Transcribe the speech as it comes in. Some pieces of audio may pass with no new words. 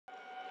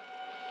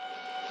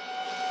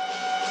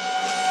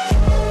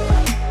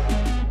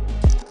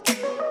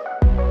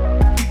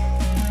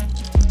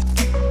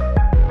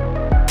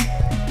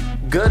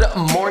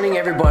morning,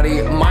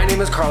 everybody. My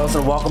name is Carlos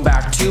and welcome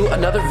back to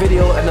another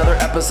video, another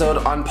episode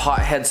on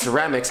Pothead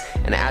Ceramics.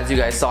 And as you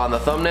guys saw in the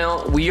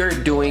thumbnail, we are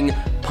doing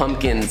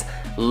pumpkins,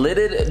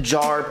 lidded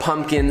jar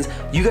pumpkins.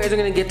 You guys are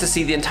gonna get to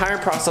see the entire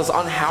process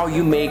on how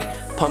you make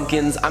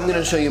pumpkins. I'm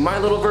gonna show you my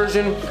little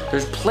version.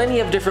 There's plenty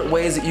of different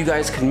ways that you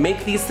guys can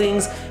make these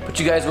things, but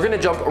you guys, we're gonna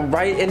jump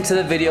right into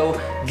the video,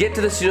 get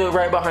to the studio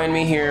right behind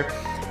me here,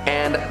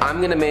 and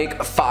I'm gonna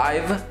make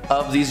 5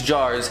 of these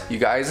jars. You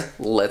guys,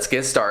 let's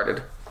get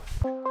started.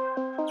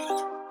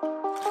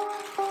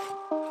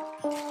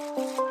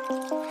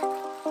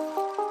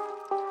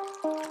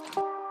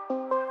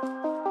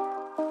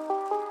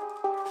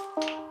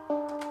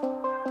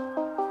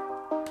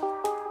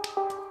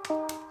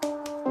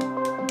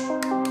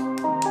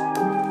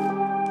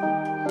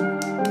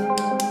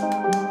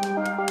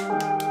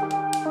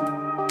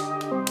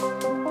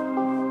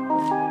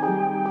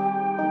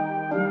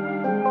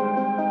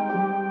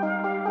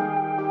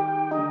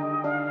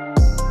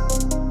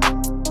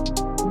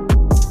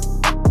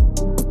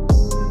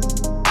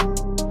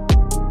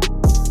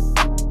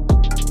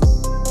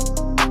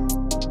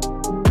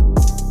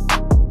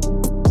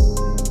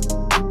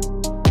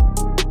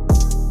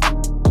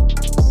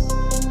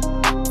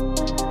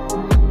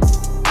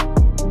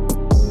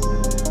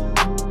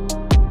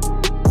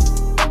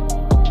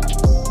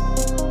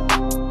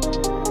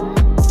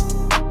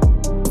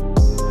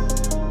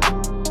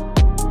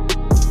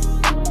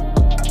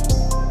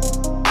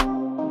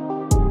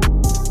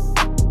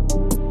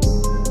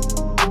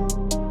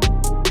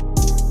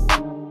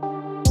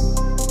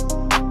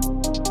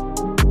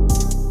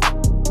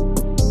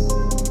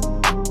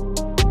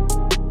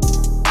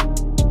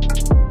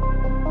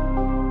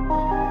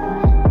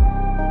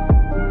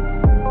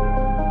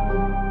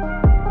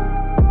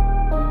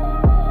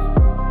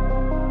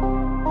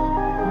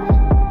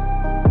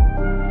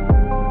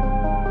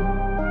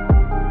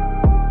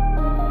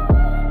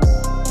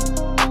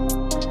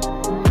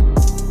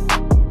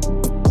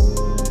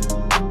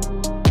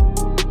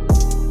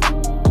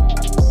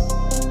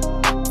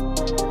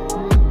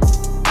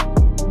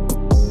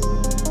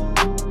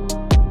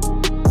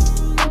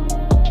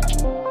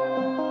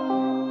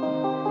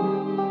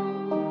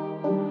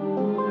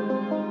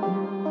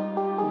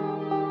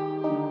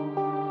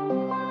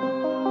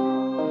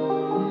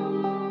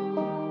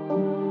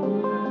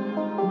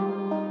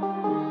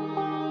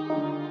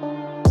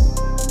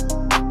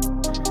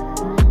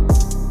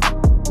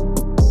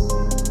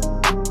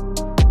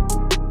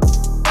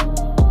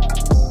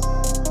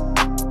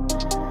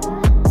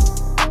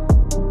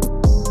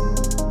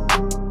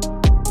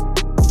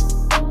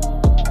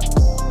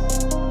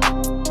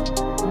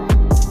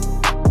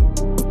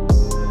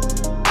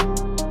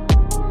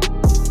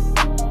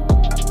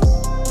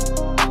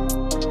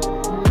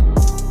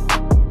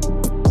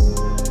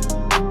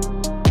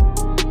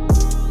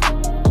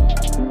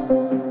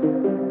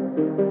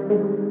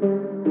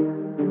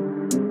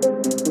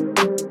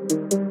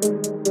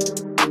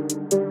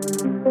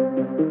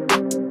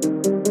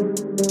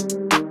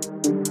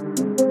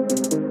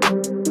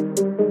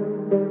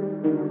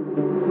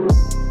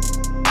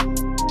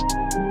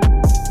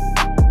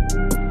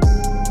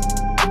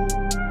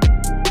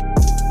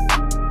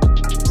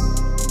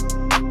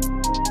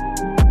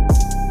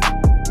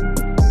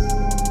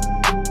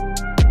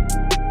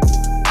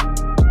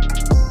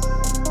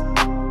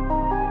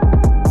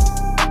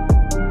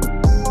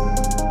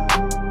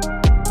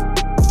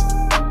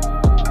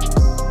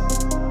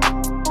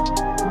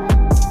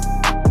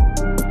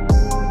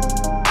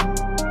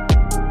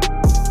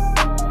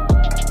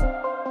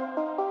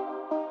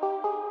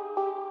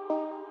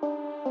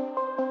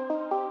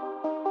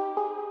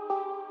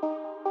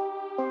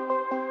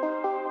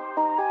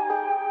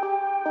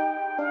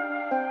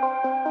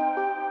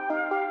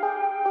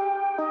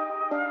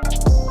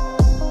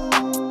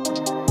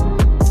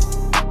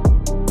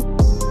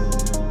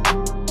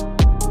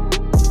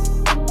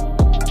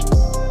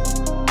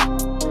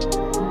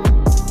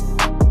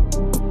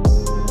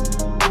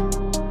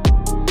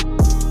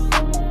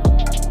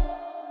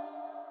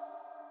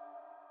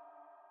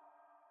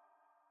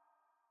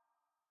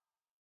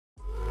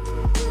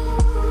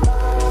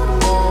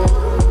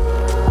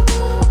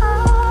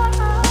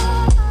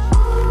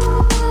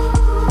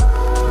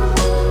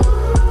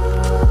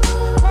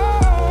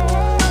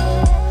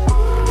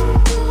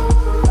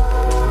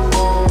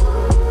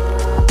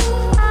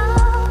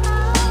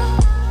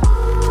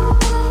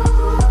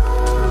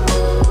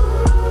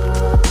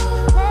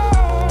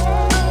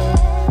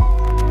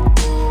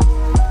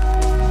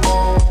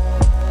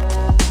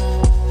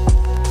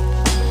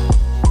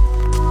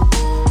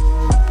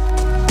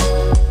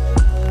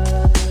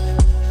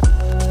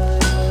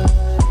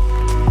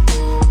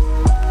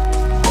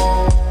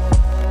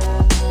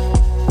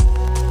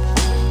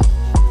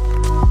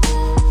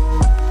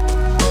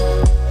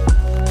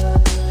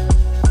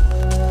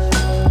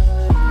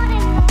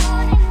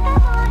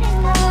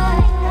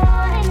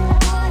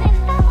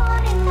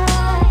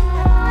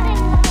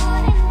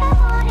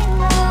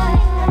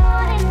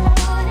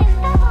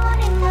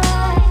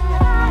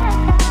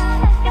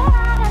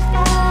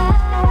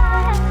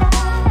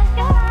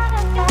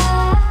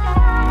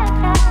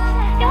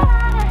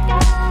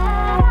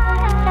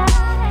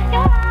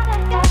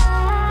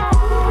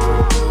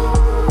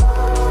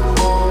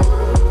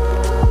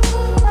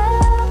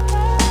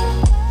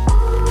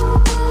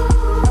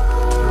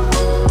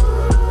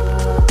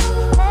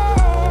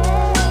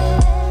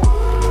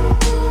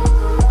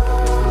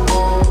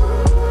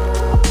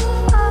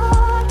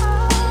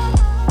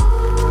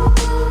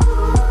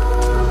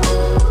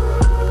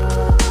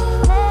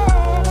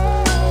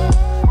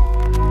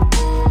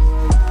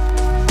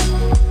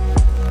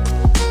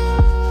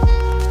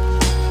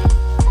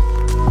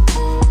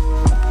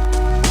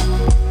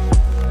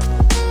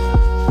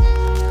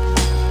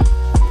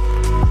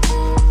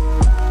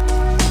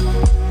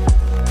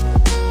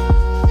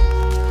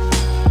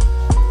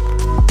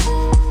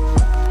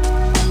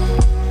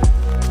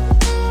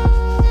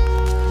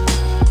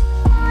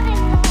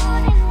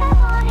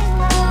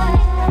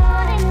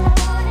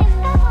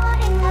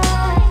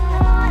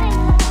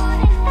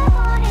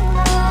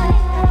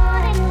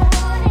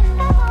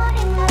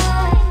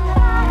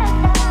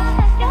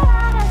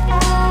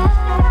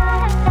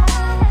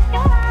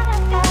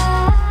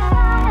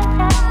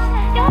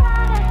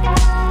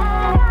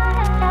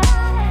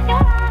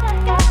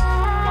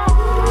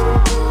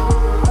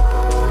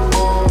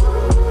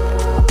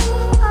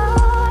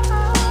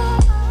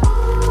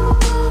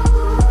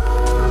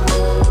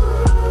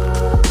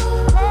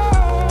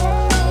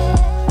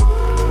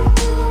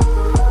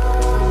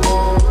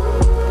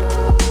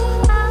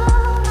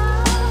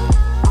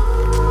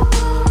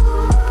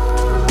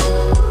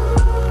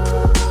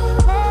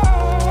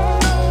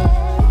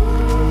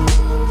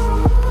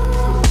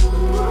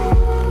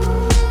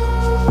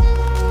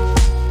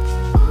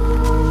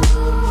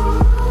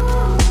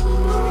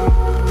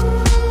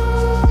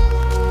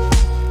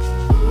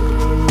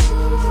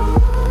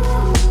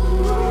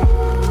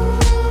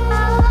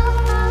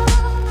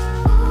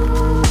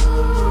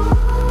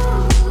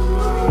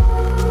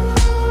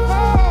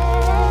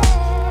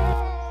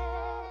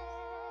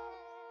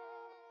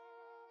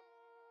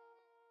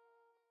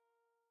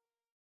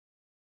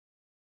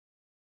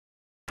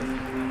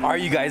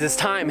 Alright, you guys, it's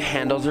time.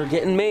 Handles are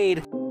getting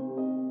made.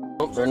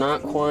 Oh, they're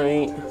not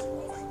quite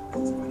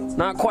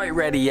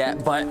ready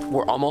yet, but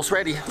we're almost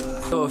ready.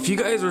 So if you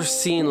guys were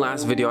seeing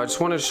last video, I just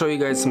wanted to show you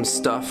guys some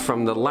stuff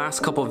from the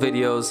last couple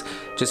videos,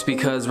 just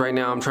because right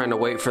now I'm trying to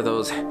wait for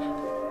those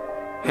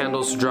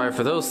handles to dry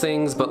for those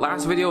things. But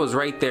last video was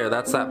right there.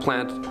 That's that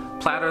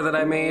platter that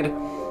I made.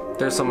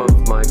 There's some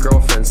of my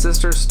girlfriend's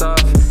sister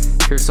stuff.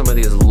 Here's some of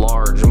these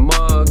large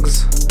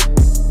mugs,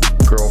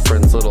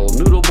 girlfriend's little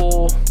noodle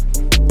bowl.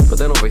 But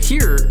then over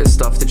here is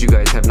stuff that you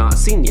guys have not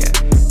seen yet.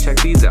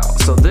 Check these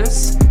out. So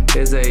this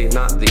is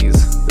not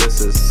these, this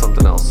is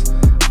something else.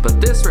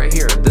 But this right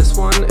here, this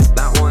one,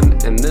 that one,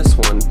 and this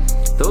one,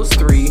 those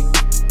three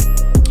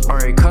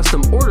are a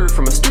custom order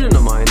from a student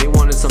of mine. They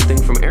wanted something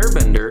from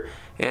Airbender,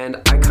 and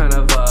I kind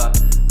of,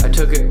 I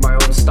took it my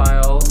own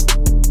style,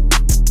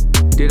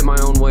 did it my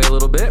own way a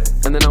little bit,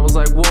 and then I was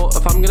like, well,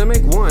 if I'm gonna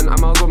make one, I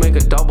might as well make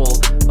a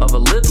double of a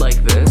lid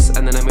like this.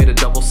 And then I made a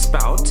double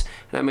spout,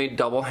 and I made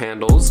double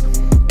handles.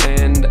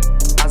 And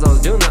as I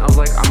was doing that, I was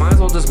like, I might as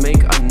well just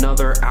make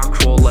another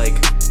actual like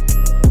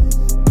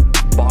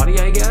body,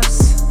 I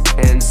guess.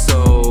 And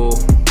so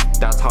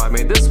that's how I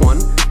made this one.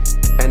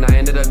 And I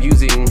ended up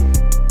using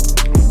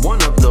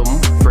one of them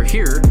for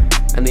here,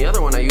 and the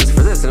other one I used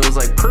for this, and it was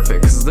like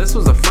perfect, because this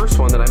was the first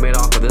one that I made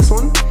off of this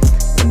one,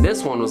 and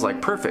this one was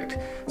like perfect.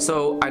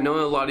 So I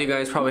know a lot of you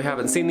guys probably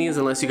haven't seen these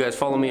unless you guys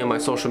follow me on my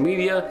social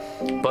media,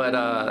 but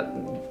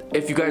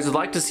if you guys would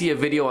like to see a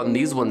video on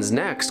these ones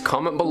next,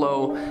 comment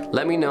below,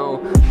 let me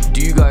know.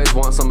 Do you guys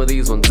want some of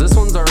these ones? This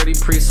one's already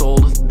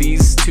pre-sold.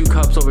 These two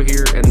cups over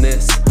here and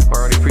this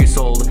are already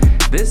pre-sold.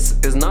 This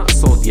is not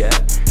sold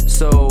yet,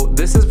 so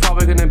this is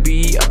probably gonna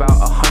be about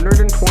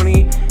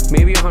 120,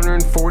 maybe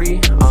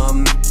 140.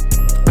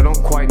 I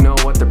don't quite know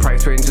what the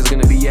price range is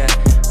gonna be yet,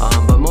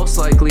 but most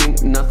likely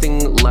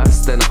nothing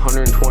less than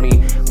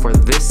 120 for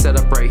this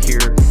setup right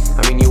here.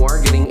 I mean, you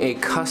are getting a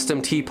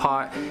custom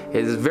teapot.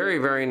 It is very,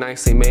 very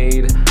nicely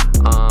made.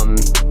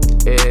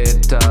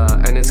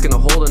 And it's gonna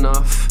hold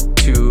enough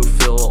to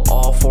fill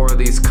all 4 of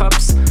these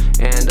cups.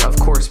 And of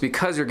course,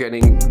 because you're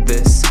getting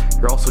this,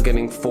 you're also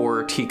getting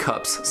 4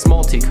 teacups,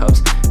 small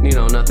teacups. You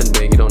know, nothing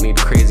big. You don't need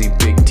crazy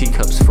big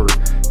teacups for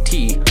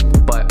tea.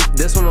 But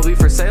this one will be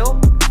for sale,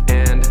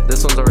 and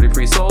this one's already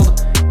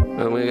pre-sold.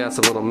 And we got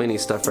some little mini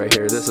stuff right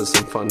here. This is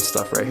some fun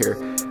stuff right here.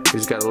 We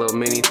just got a little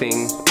mini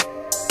thing,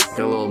 got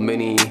a little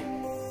mini,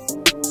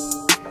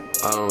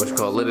 I don't know what you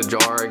call it, lidded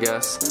jar, I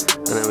guess.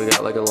 And then we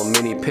got like a little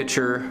mini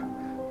pitcher.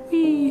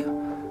 Whee!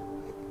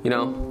 You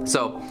know,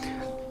 so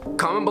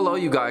comment below,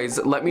 you guys.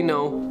 Let me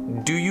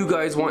know, do you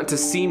guys want to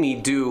see me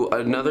do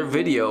another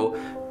video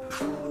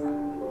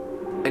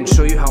and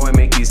show you how I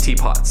make these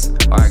teapots?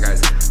 Alright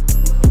guys,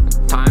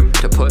 time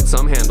to put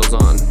some handles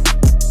on.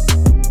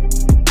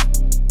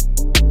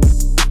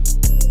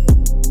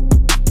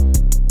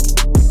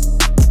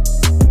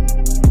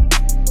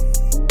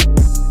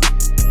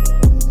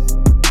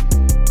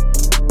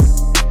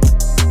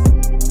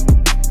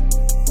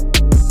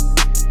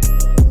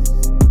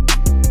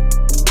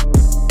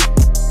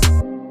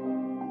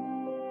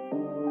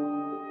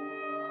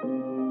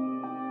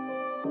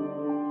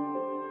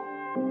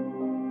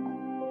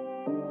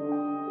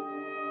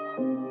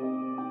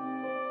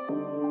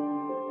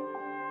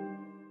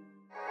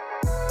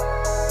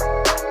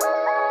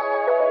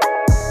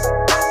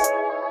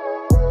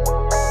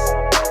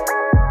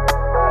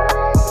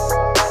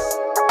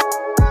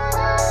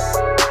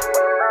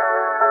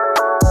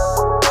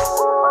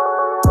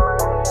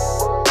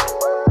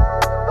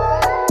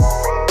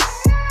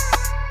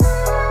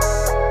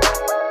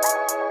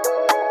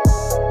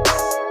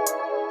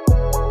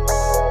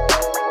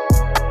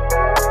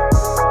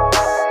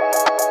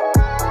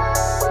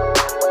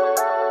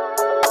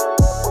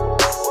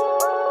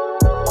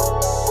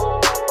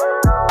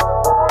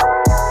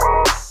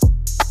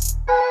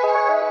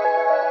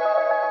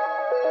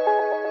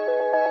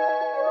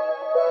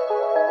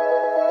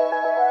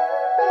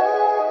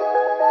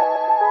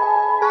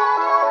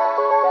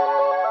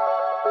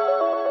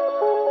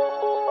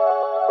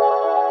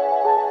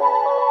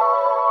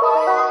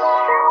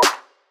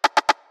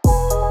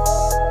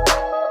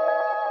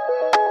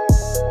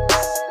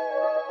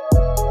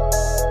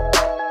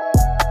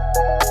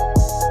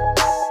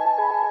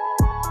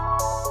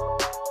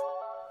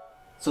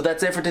 So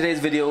that's it for today's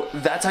video.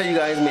 That's how you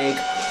guys make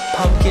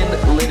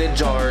pumpkin lidded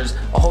jars.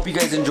 I hope you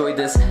guys enjoyed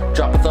this.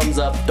 Drop a thumbs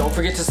up. Don't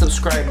forget to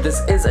subscribe.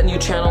 This is a new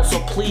channel, so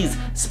please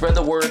spread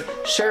the word.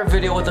 Share a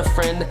video with a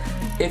friend.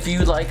 If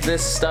you like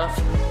this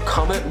stuff,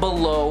 comment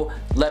below.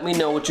 Let me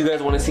know what you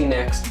guys want to see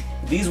next.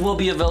 These will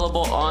be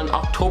available on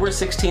October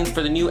 16th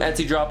for the new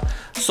Etsy drop.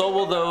 So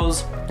will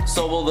those,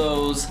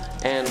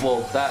 and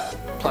well, that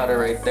platter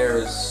right there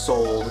is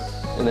sold.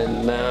 And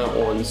then that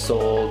one's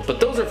sold,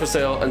 but those are for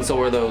sale, and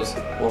so are those.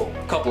 Well,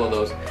 a couple of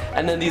those,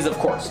 and then these, of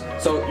course.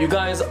 So you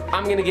guys,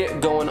 I'm gonna get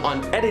going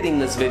on editing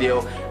this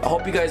video. I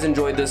hope you guys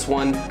enjoyed this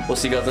one. We'll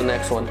see you guys in the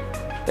next one.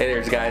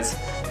 Later, guys.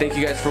 Thank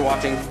you guys for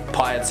watching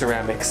Pothead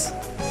Ceramics.